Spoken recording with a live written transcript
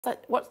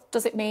What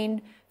does it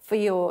mean for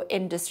your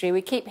industry?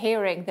 We keep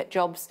hearing that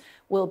jobs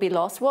will be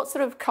lost. What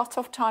sort of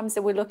cut-off times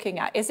are we looking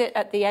at? Is it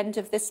at the end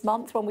of this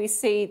month when we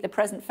see the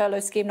present furlough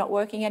scheme not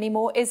working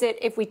anymore? Is it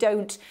if we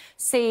don't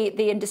see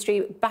the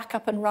industry back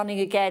up and running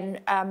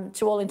again,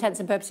 to all intents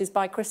and purposes,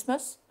 by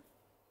Christmas?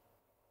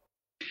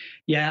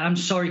 Yeah, I'm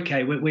sorry,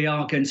 Kay. We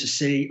are going to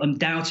see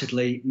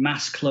undoubtedly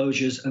mass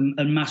closures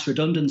and mass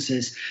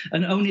redundancies.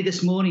 And only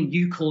this morning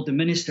you called the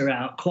minister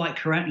out quite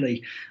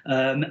correctly.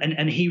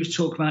 And he was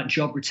talking about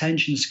job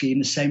retention scheme,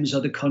 the same as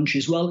other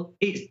countries. Well,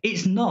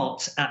 it's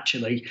not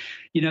actually.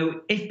 You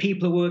know, if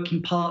people are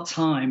working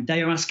part-time,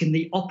 they are asking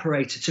the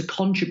operator to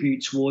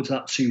contribute towards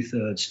that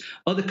 2/3.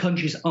 Other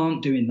countries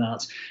aren't doing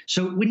that.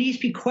 So we need to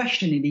be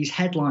questioning these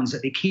headlines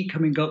that they keep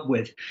coming up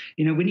with.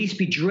 You know, we need to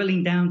be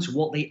drilling down to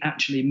what they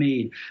actually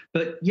mean.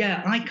 But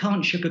yeah, I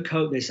can't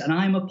sugarcoat this, and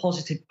I'm a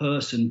positive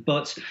person,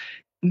 but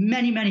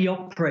many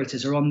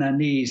operators are on their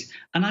knees.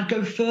 And I'd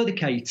go further,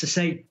 Kate, to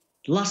say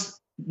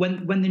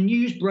when the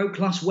news broke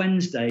last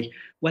Wednesday,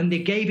 when they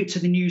gave it to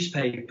the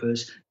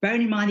newspapers,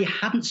 bearing in mind they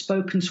hadn't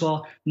spoken to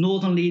our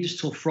northern leaders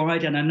till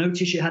Friday, and I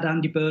noticed you had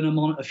Andy Burnham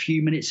on a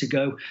few minutes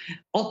ago,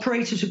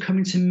 operators were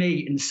coming to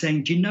me and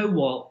saying, do you know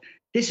what?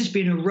 This has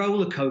been a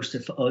roller coaster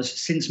for us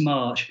since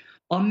March.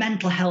 Our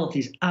mental health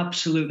is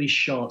absolutely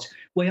shot.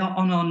 We are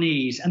on our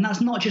knees. And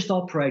that's not just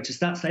operators,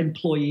 that's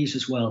employees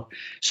as well.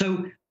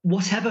 So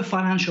whatever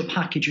financial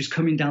package is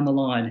coming down the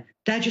line,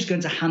 they're just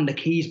going to hand the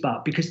keys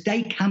back because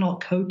they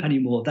cannot cope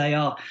anymore.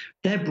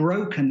 They're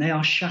broken, they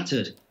are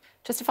shattered.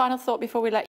 Just a final thought before we let